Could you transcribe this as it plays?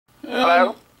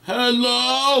Hello?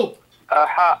 Hello?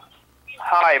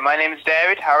 Hi, my name is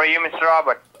David. How are you, Mr.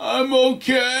 Robert? I'm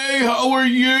okay. How are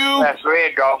you? That's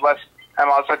great, God bless.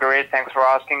 I'm also great. Thanks for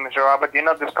asking, Mr. Robert. You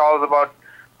know, this call is about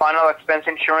final expense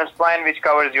insurance plan, which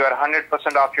covers you at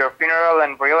 100% off your funeral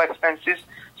and burial expenses.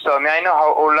 So may I know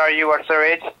how old are you? What's your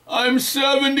age? I'm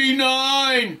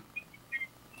 79.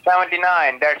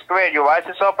 79. That's great. Your voice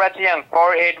is so pretty young.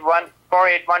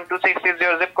 48126 is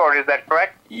your zip code. Is that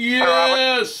correct?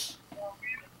 Yes.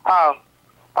 Oh,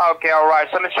 okay, all right.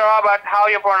 So, Mr. Robert, how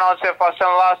you pronounce your first and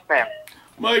last name?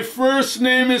 My first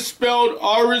name is spelled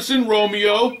R as in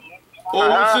Romeo,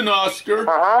 O as in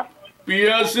Oscar, B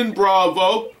as in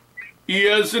Bravo, E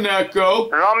as in Echo.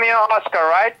 Romeo Oscar,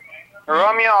 right?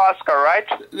 Romeo Oscar, right?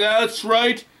 That's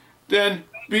right. Then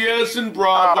B as in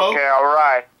Bravo. Okay, all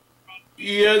right.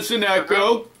 E as in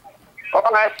Echo. All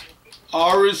right.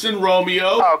 R as in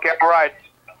Romeo. Okay, all right.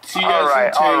 T as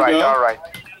in Tango. All right.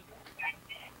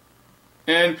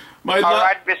 And my all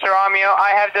right, Mr. Romeo, I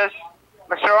have just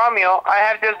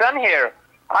done here.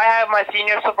 I have my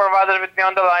senior supervisor with me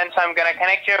on the line, so I'm gonna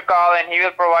connect your call, and he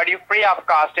will provide you free of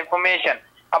cost information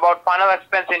about final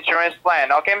expense insurance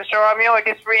plan. Okay, Mr. Romeo, it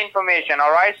is free information.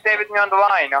 All right, stay with me on the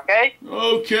line. Okay.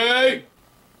 Okay.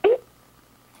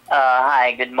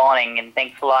 Hi, good morning, and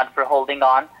thanks a lot for holding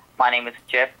on. My name is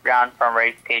Jeff Brown from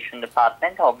Verification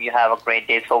Department. Hope you have a great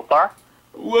day so far.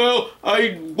 Well,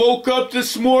 I woke up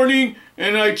this morning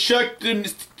and I checked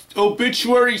the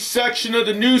obituary section of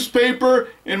the newspaper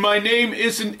and my name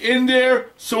isn't in there,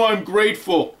 so I'm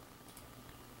grateful.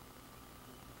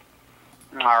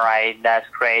 Alright, that's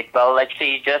great. Well,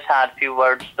 actually, you just had a few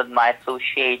words with my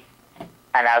associate,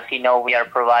 and as you know, we are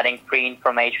providing free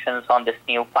information on this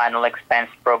new final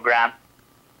expense program.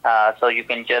 So you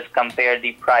can just compare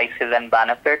the prices and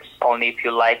benefits. Only if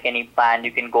you like any plan,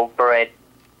 you can go for it.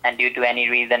 And due to any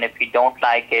reason, if you don't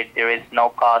like it, there is no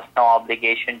cost, no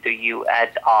obligation to you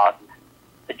at all.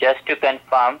 So just to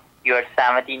confirm, you are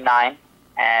 79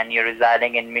 and you're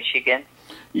residing in Michigan?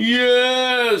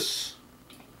 Yes!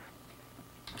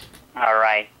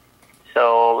 Alright.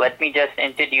 So let me just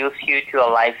introduce you to a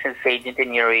licensed agent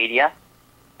in your area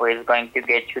who is going to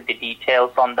get you the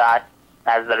details on that,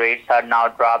 as the rates are now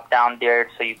dropped down there,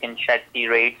 so you can check the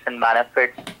rates and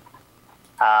benefits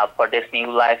for this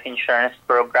new life insurance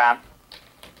program,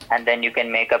 and then you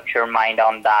can make up your mind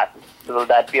on that. So will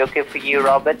that be okay for you,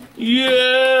 Robert?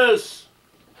 Yes!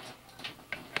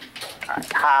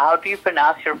 How do you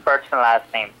pronounce your first and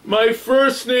last name? My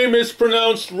first name is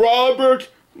pronounced Robert.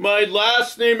 My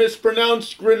last name is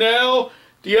pronounced Grinnell.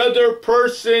 The other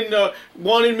person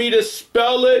wanted me to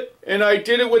spell it, and I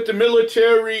did it with the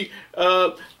military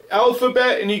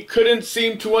alphabet, and he couldn't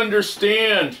seem to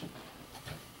understand.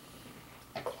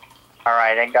 All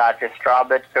right, I got it.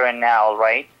 Robert Grinnell,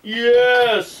 right?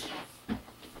 Yes.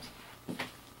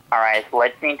 All right, so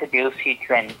let me introduce you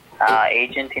to an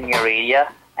agent in your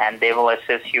area, and they will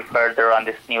assist you further on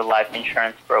this new life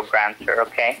insurance program, sir,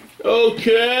 okay?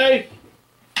 Okay.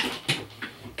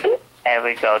 There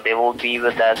we go. They will be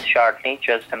with us shortly.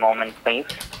 Just a moment, please.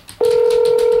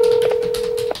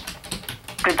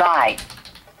 Goodbye.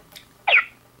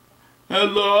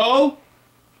 Hello?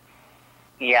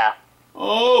 Yeah.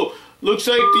 Oh, looks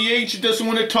like the agent doesn't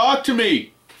want to talk to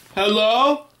me.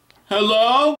 Hello?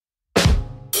 Hello?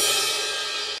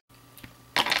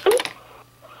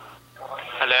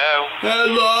 Hello.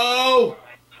 Hello?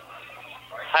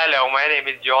 Hello, my name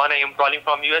is John. I am calling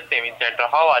from US Savings Center.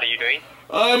 How are you doing?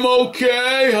 I'm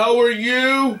okay. How are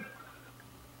you?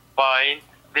 Fine.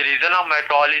 The reason of my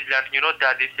call is that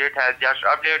that the state has just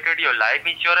updated your life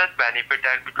insurance benefit,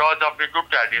 and because of the good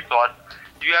credit score,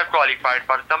 you have qualified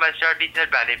for some additional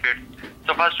benefits.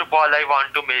 So first of all, I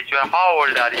want to make sure, how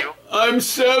old are you? I'm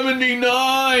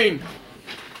 79.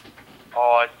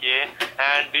 Okay.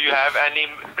 And do you have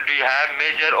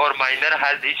major or minor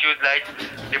health issues like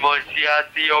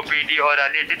dementia, COPD, or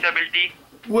any disability?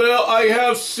 Well, I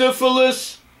have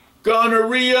syphilis,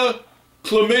 gonorrhea,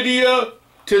 chlamydia,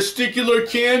 testicular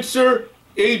cancer,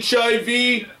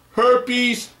 HIV,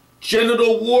 herpes,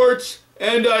 genital warts,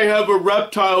 and I have a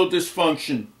erectile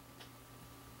dysfunction.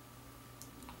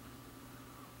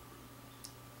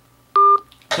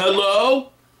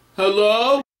 Hello?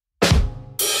 Hello?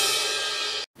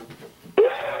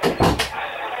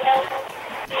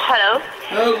 Hello.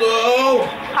 Hello?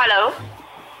 Hello.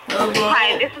 Hello?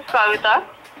 Hi, this is Kavita.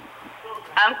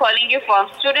 I'm calling you from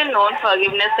Student Loan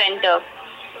Forgiveness Center.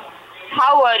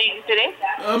 How are you today?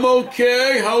 I'm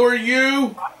okay. How are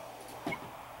you?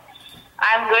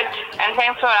 I'm good, and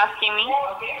thanks for asking me.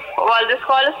 Well, this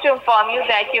call is to inform you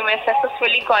that you may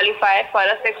successfully qualify for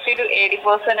a 60 to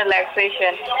 80%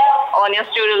 relaxation on your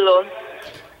student loan.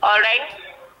 Alright?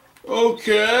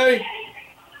 Okay.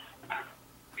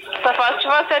 So first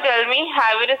of all, sir, tell me,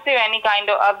 have you received any kind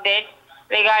of update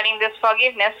regarding this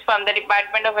forgiveness from the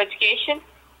Department of Education?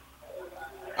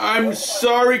 I'm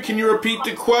sorry, can you repeat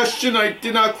the question? I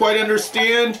did not quite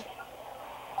understand.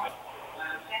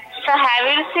 So have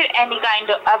you received any kind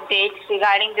of update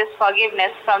regarding this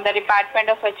forgiveness from the Department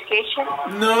of Education?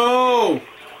 No.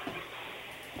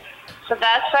 So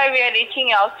that's why we are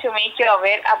reaching out to make you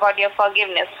aware about your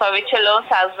forgiveness for which your loans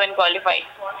has been qualified.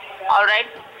 Alright?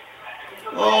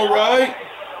 Alright.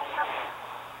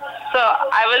 So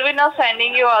I will be now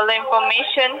sending you all the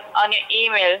information on your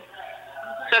email.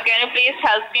 So can you please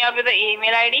help me out with the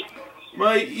email ID?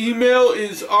 My email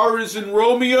is R as in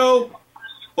Romeo,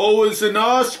 O as in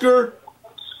Oscar,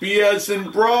 B as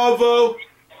in Bravo,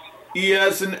 E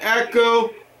as in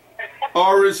Echo,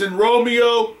 R as in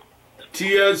Romeo,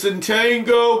 T as in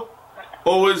Tango,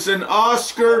 O as in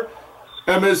Oscar,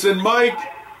 M as in Mike,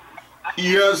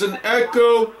 E as in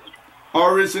Echo,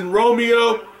 R as in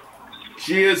Romeo,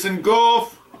 G as in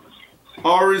Golf,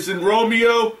 R as in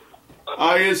Romeo,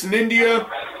 I as in India,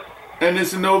 N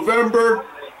as in November,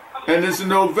 N as in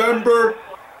November,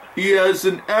 E as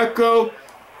in Echo,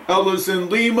 L as in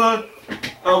Lima,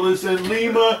 L as in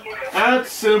Lima, at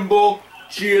symbol,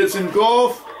 G as in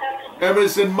Golf, M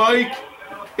as in Mike,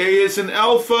 A as in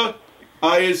Alpha,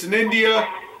 I as in India,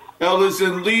 L as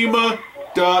in Lima,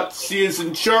 dot, C as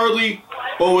in Charlie,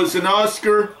 O as in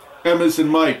Oscar, M as in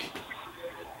Mike.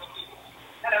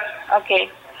 Okay.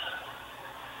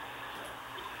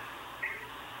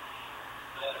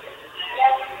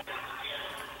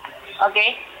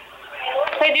 Okay.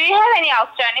 So do you have any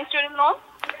outstanding student loan?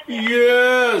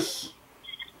 Yes.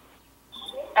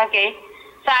 Okay.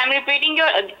 So I'm repeating your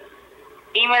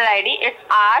email ID. It's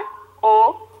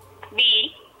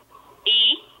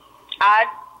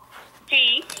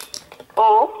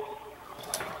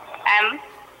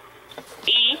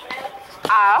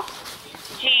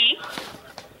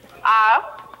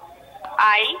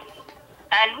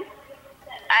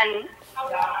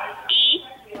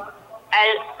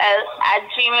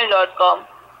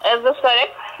Is this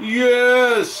correct?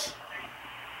 Yes.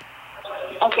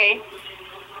 Okay.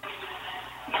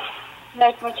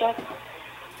 Let me check.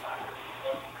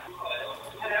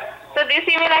 So this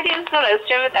email ID is not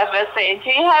registered with FSA. Do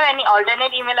you have any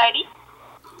alternate email ID?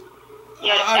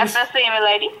 Your FSA email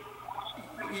ID?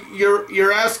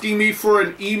 You're asking me for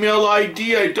an email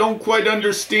ID? I don't quite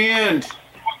understand.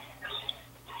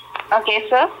 Okay,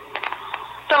 sir.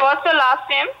 So what's your last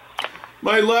name?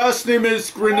 My last name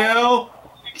is Grinnell.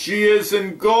 G as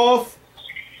in Golf,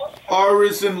 R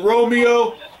as in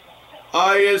Romeo,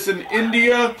 I as in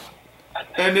India,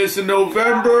 N as in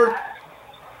November,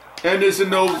 N as in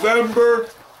November,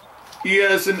 E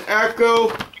as in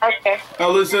Echo, Okay.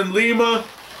 L as in Lima,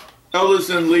 L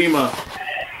as in Lima.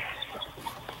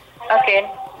 Okay.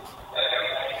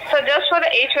 So just for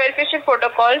the age verification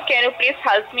protocol, can you please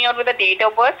help me out with the date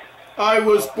of birth? I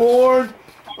was born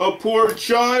a poor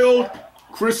child,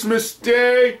 Christmas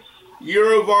Day,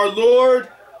 year of our Lord,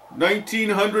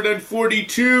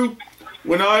 1942.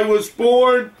 When I was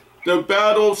born, the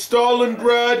Battle of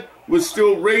Stalingrad was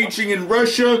still raging in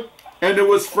Russia, and it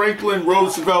was Franklin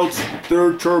Roosevelt's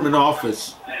third term in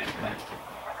office.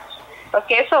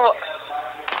 Okay, so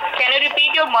can you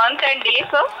repeat your month and day,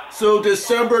 sir? So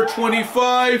December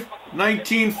 25,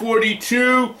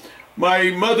 1942,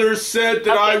 my mother said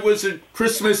that I was a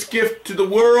Christmas gift to the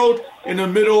world in the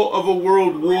middle of a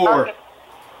world war. Okay.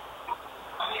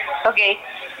 Okay.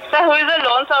 So who is the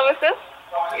loan services?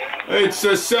 It's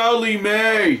Sally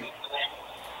Mae.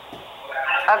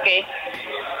 Okay.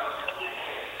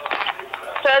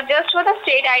 So just for the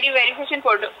state ID verification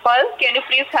protocol, can you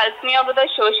please help me out with the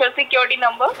social security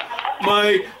number?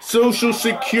 My social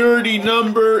security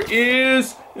number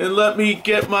is, and let me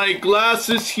get my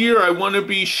glasses here. I want to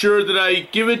be sure that I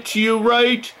give it to you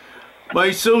right. My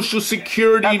social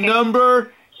security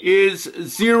number is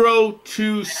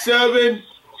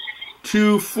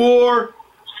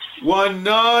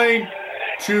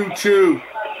 027241922.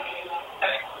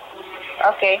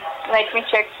 Okay. Let me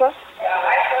check, sir.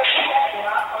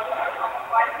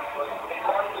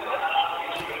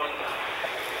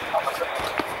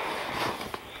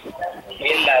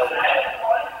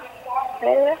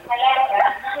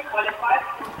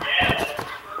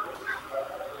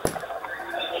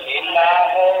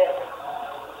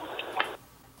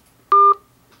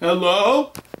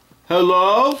 Hello?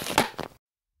 Hello?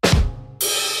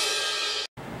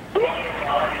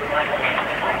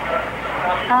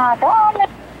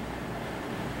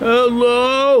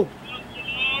 Hello?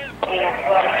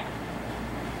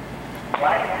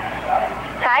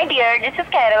 Hi dear, this is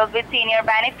Carol with Senior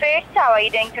Benefits. How are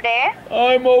you doing today?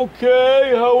 I'm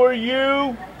okay. How are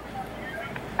you?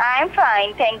 I'm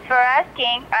fine, thanks for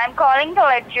asking. I'm calling to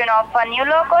let you know of a new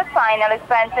low-cost final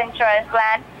expense insurance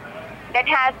plan that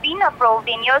has been approved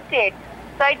in your state.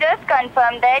 So I just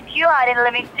confirmed that you are in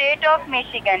living state of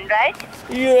Michigan, right?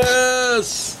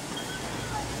 Yes.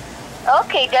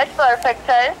 Okay, that's perfect,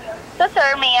 sir. So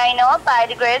sir, may I know, by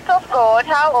the grace of God,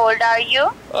 how old are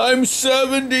you? I'm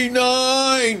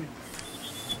 79.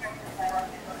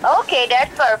 Okay,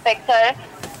 that's perfect, sir.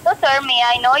 So sir, may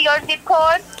I know your zip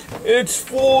code? It's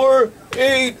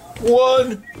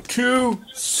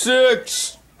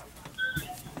 48126.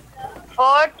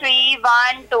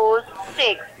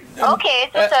 43126. Okay,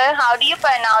 so sir, how do you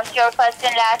pronounce your first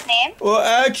and last name? Well,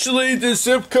 actually, the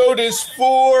zip code is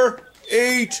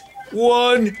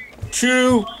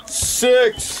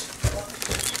 48126.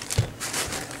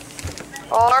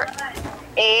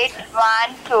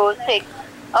 48126.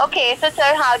 Okay, so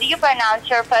sir, how do you pronounce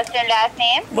your first and last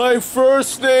name? My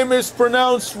first name is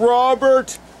pronounced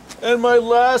Robert, and my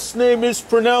last name is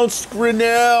pronounced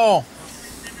Grinnell.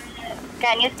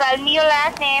 Can you spell me your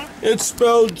last name? It's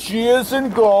spelled G as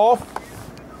in golf,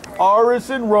 R as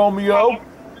in Romeo,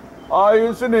 I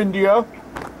as in India,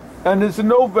 N as in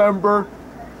November,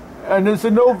 N as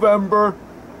in November,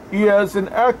 E as in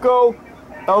Echo,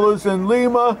 L as in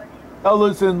Lima, L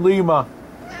as in Lima.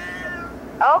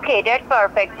 Okay, that's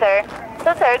perfect, sir.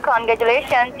 So sir,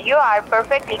 congratulations, you are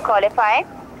perfectly qualified.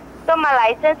 So my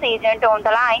licensed agent on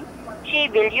the line, she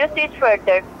will use it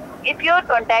further. If your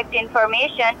contact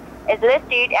information is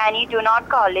listed and you do not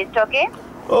call list, okay?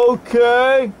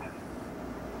 Okay.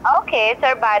 Okay,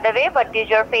 sir, by the way, what is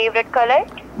your favorite color?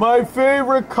 My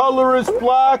favorite color is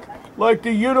black, like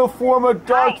the uniform of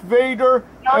Darth Vader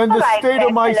and the state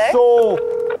of my soul.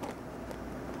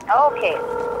 Okay.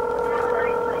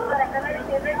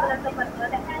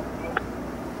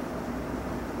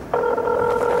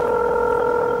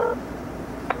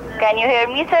 Can you hear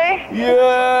me, sir?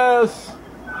 Yes.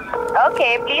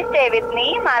 Okay, please stay with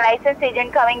me. My license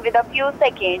agent coming with a few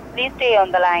seconds. Please stay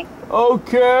on the line.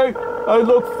 Okay. I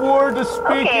look forward to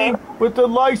speaking with the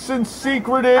licensed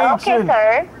secret agent. Okay,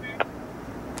 sir.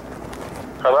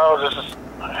 Hello, this is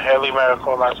Haley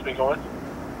Medical. I'm speaking with.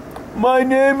 My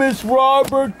name is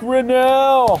Robert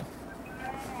Grinnell.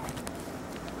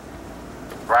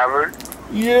 Robert?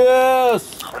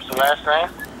 Yes. What's the last name?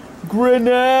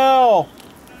 Grinnell.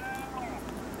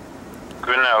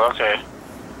 Grinnell, okay.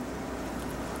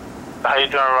 How you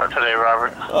doing today,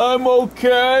 Robert? I'm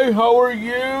okay. How are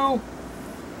you?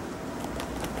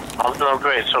 I'm doing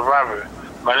great. So, Robert,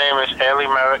 my name is Haley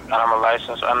Merrick, and I'm a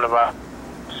licensed underwriter.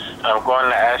 I'm going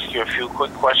to ask you a few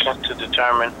quick questions to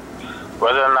determine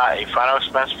whether or not a final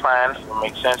expense plan will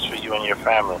make sense for you and your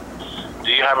family.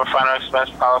 Do you have a final expense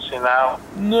policy now?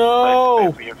 No.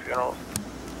 Like to pay for your funeral?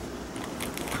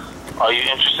 Are you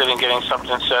interested in getting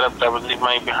something set up that would leave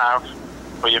money behind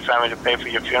for your family to pay for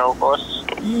your funeral costs?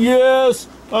 Yes.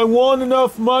 I want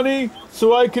enough money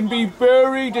so I can be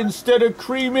buried instead of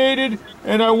cremated,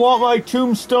 and I want my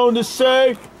tombstone to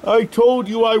say, I told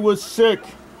you I was sick.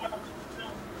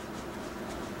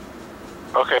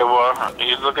 Okay, well,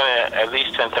 you're looking at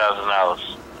least $10,000.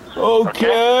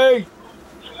 Okay.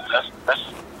 That's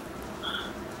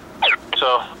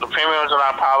so the premiums on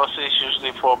our policies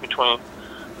usually fall between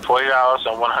 $40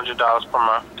 and $100 per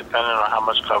month, depending on how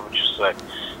much coverage you select.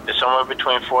 Is somewhere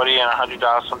between $40 and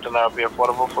 $100 something that would be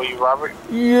affordable for you, Robert?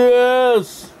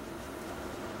 Yes.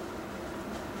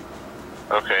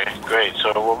 Okay, great.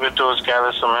 So what we'll do is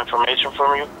gather some information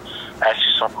from you, ask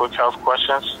you some quick health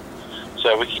questions, so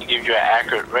that we can give you an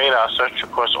accurate rate. I'll search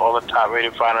across all the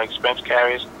top-rated final expense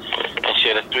carriers and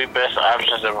share the 3 best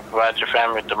options that will provide your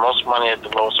family with the most money at the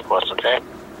lowest cost, okay?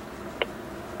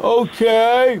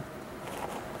 Okay.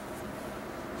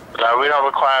 Now, we don't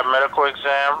require a medical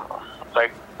exam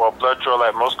or blood draw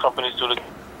like most companies do.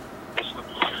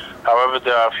 However,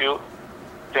 there are a few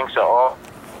things that all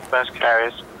expense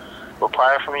carriers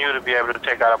require from you to be able to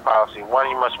take out a policy. One,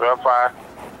 you must verify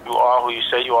you are who you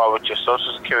say you are with your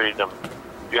Social Security number.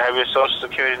 You have your Social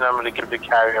Security number to give the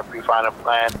carrier a pre-final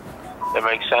plan that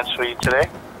makes sense for you today?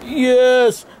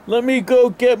 Yes. Let me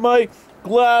go get my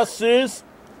glasses.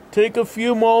 Take a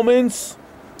few moments.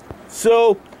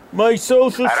 So, my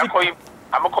Social Security...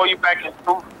 I'm going to call you back in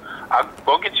 2. I'll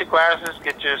go get your glasses,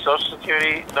 get your Social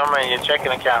Security number and your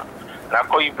checking account, and I'll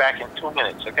call you back in 2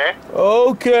 minutes, okay?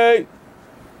 Okay.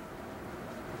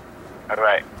 All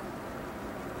right.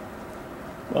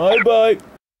 Bye-bye.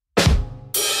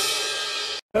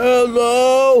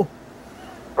 Hello?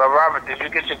 But Robert, did you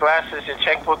get your glasses, your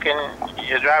checkbook, and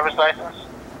your driver's license?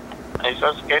 And your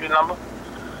social security number?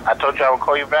 I told you I would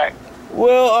call you back.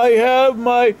 Well, I have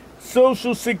my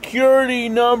social security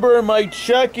number and my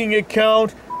checking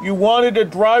account. You wanted a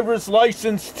driver's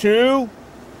license too?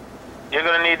 You're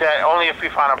going to need that only if we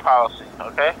find a policy,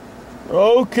 okay?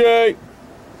 Okay.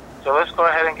 So let's go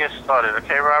ahead and get started,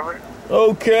 okay, Robert?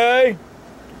 Okay.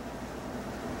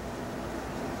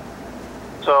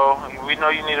 So we know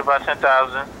you need about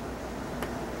 10,000.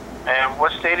 And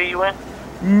what state are you in?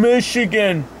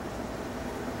 Michigan.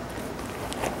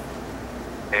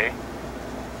 Okay.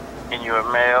 And you're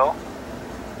a male?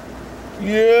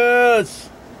 Yes.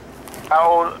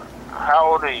 How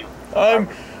old are you?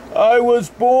 I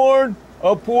was born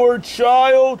a poor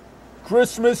child,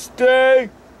 Christmas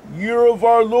Day, year of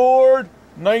our Lord,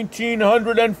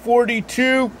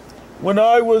 1942. When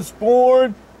I was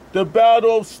born, the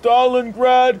Battle of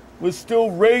Stalingrad was still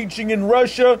raging in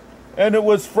Russia, and it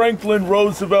was Franklin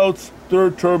Roosevelt's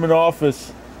third term in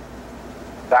office.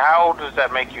 So how old does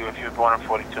that make you if you were born in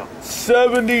 42?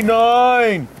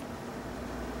 79.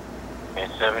 In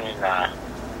 79.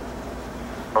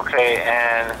 Okay,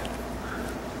 and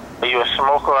are you a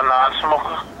smoker or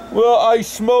non-smoker? Well, I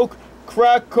smoke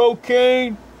crack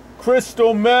cocaine,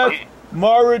 crystal meth,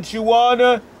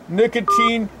 marijuana,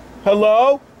 nicotine.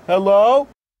 Hello? Hello?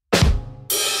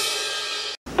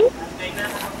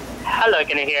 Hello,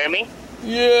 can you hear me?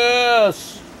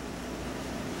 Yes.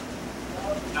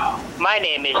 My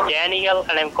name is Daniel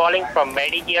and I'm calling from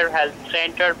Medicare Health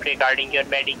Center regarding your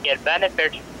Medicare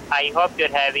benefits. I hope you're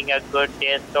having a good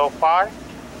day so far.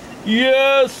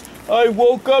 Yes, I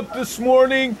woke up this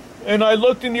morning and I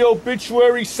looked in the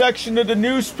obituary section of the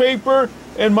newspaper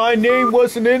and my name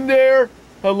wasn't in there.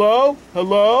 Hello?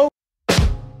 Hello?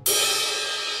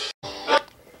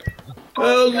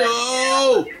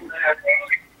 Hello?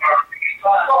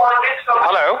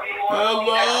 Hello.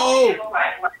 Hello?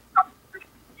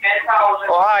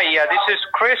 Oh, hi. Yeah, this is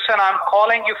Chris, and I'm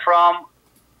calling you from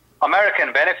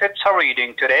American Benefits. How are you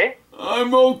doing today?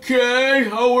 I'm okay.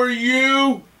 How are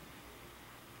you?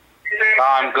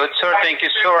 I'm good, sir. Thank you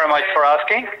so very much for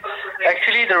asking.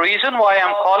 Actually, the reason why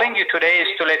I'm calling you today is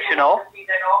to let you know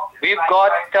we've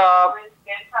got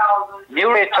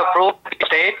new rates approved in the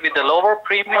state with the lower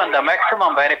premium and the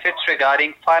maximum benefits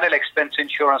regarding final expense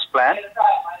insurance plan,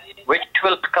 which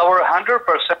will cover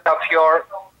 100% of your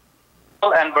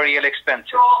and burial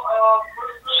expenses.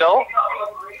 So,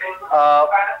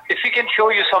 if we can show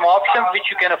you some options which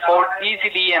you can afford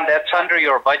easily and that's under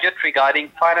your budget regarding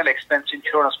final expense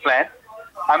insurance plan,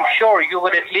 I'm sure you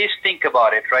would at least think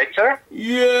about it, right, sir?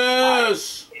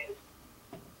 Yes.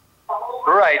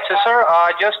 Right. So, sir,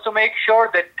 just to make sure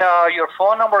that your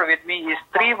phone number with me is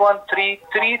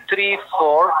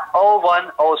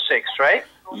 313-334-0106, right?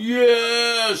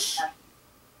 Yes.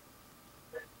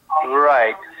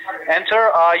 Right. And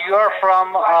sir, you are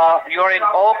in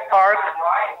Oak Park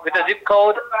with a zip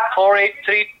code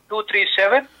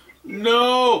 483237?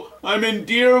 No, I'm in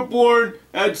Dearborn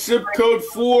at zip code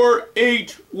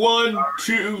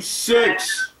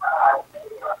 48126.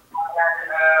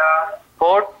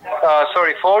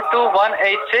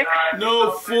 42186?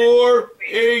 No,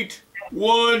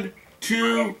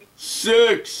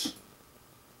 48126.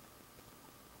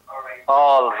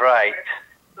 All right.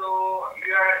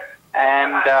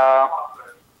 And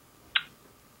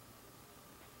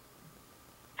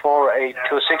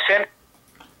 4826.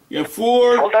 Yeah,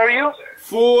 How old are you?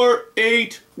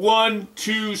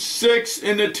 48126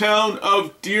 in the town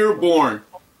of Dearborn.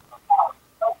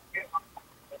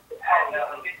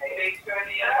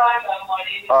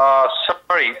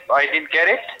 Sorry, I didn't get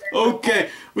it. Okay,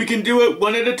 we can do it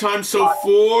one at a time. So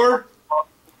 4,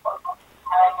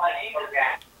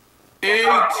 8,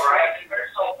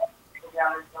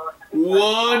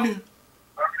 1,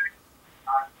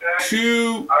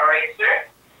 2,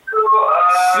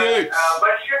 6.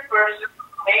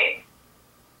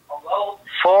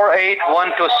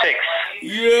 48126.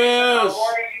 Yes.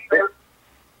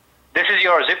 This is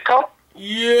your zip code?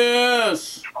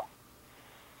 Yes.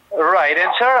 Right.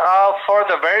 And sir, for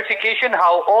the verification,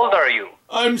 how old are you?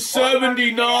 I'm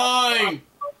 79.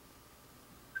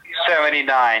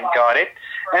 79. Got it.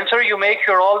 And sir, you make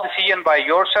your all decision by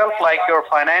yourself, like your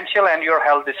financial and your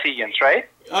health decisions, right?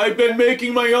 I've been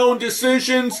making my own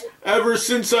decisions ever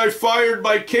since I fired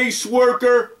my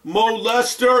caseworker, Mo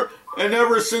Lester, and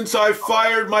ever since I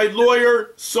fired my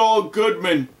lawyer, Saul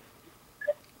Goodman.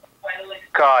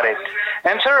 Got it.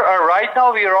 And sir, right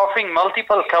now we are offering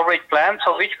multiple coverage plans.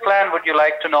 So which plan would you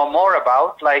like to know more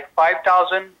about? Like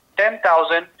 5,000,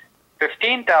 10,000,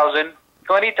 15,000,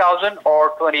 20,000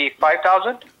 or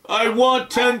 25,000? I want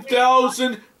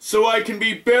 10,000 so I can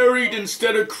be buried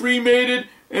instead of cremated,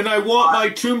 and I want my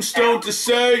tombstone to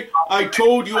say, I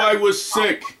told you I was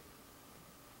sick.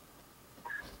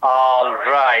 All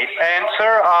right. And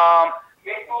sir,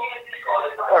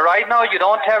 right now you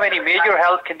don't have any major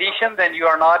health conditions, and you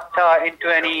are not into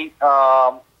any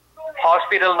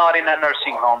hospital, not in a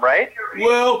nursing home, right?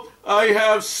 Well, I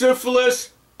have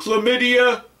syphilis,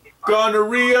 chlamydia,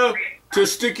 gonorrhea,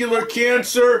 testicular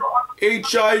cancer,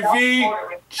 HIV,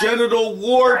 genital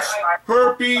warts,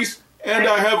 herpes, and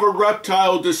I have a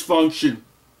erectile dysfunction.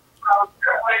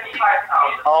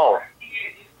 Oh,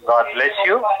 God bless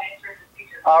you.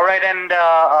 All right, and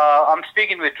I'm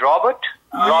speaking with Robert.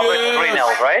 Robert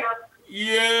Grinnell, right?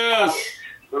 Yes.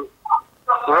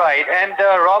 Right, and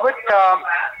Robert,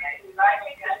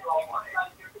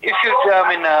 if you,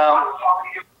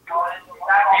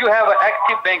 you have an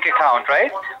active bank account,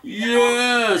 right?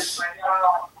 Yes.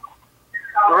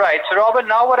 Right, so Robert,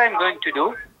 now what I'm going to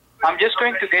do, I'm just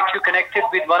going to get you connected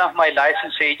with one of my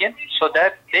licensed agents so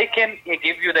that they can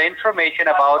give you the information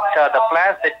about the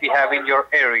plans that we have in your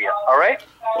area, all right?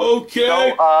 Okay.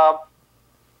 So,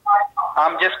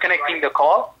 I'm just connecting the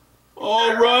call.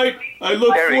 All right. I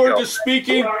look forward to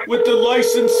speaking with the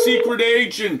licensed secret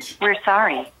agent. We're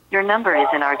sorry. Your number is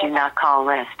in our do not call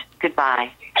list.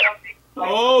 Goodbye.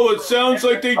 Oh, it sounds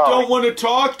like they don't want to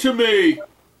talk to me.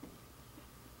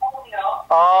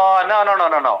 Oh, no.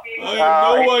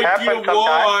 I have no idea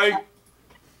why.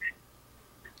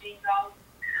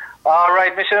 All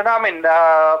right, Mr. Namin,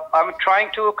 I'm trying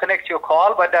to connect your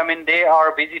call, but they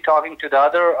are busy talking to the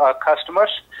other customers.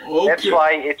 Okay. That's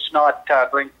why it's not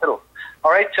going through.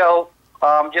 All right, so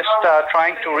I'm just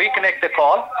trying to reconnect the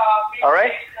call. All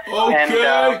right? Okay. And,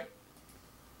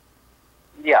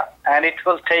 yeah, and it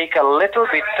will take a little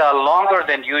bit longer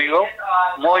than usual.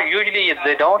 Usually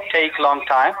they don't take long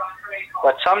time,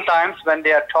 but sometimes when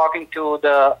they are talking to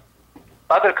the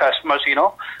other customers,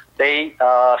 they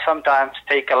sometimes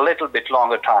take a little bit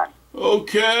longer time.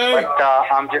 Okay. But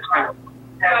I'm just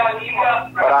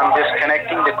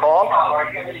connecting the call.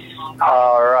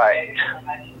 All right.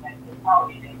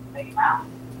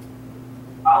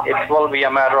 It will be a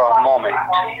matter of moment.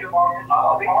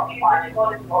 All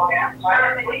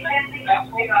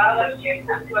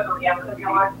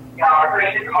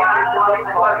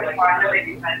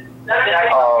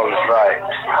right.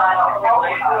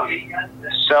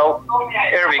 So,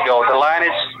 here we go. The line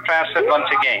is transferred once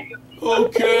again.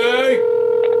 Okay.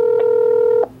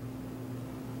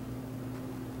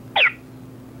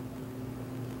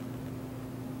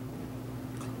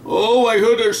 Oh, I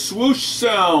heard a swoosh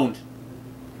sound.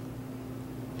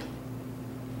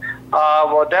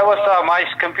 Well, that was my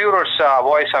computer's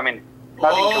voice. Nothing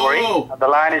to worry. The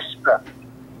line is...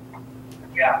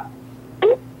 Yeah.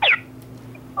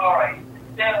 All right.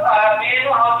 May I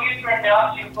know how you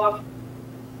pronounce your first...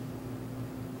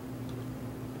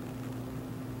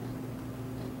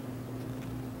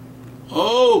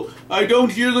 Oh, I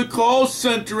don't hear the call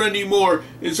center anymore.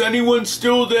 Is anyone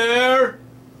still there?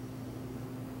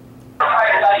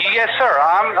 Yes, sir.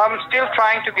 I'm still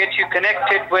trying to get you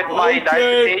connected with my licensed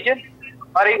agent,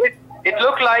 but it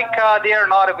looked like they are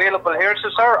not available here. So,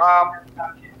 sir,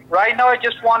 right now I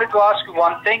just wanted to ask you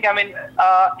one thing.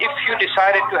 If you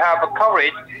decided to have a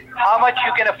coverage, how much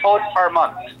you can afford per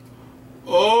month?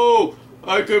 Oh,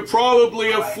 I could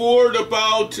probably afford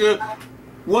about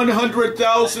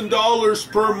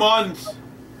 $100,000 per month.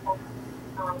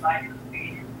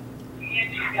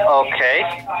 Okay.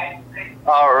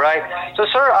 All right. So,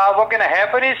 sir, what's going to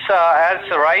happen is, as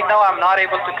right now I'm not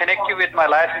able to connect you with my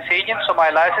licensed agent, so my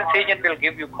licensed agent will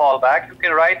give you a call back. You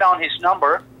can write down his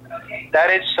number. That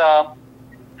is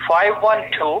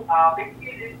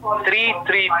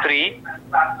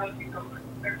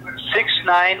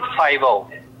 512-333-6950.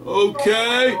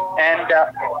 Okay.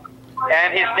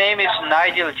 And his name is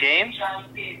Nigel James.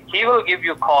 He will give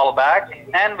you a call back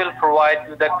and will provide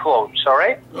you the quotes, all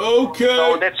right? Okay.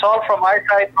 So that's all from my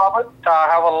side, Robert.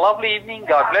 Have a lovely evening.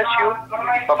 God bless you.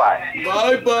 Bye-bye.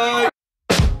 Bye-bye.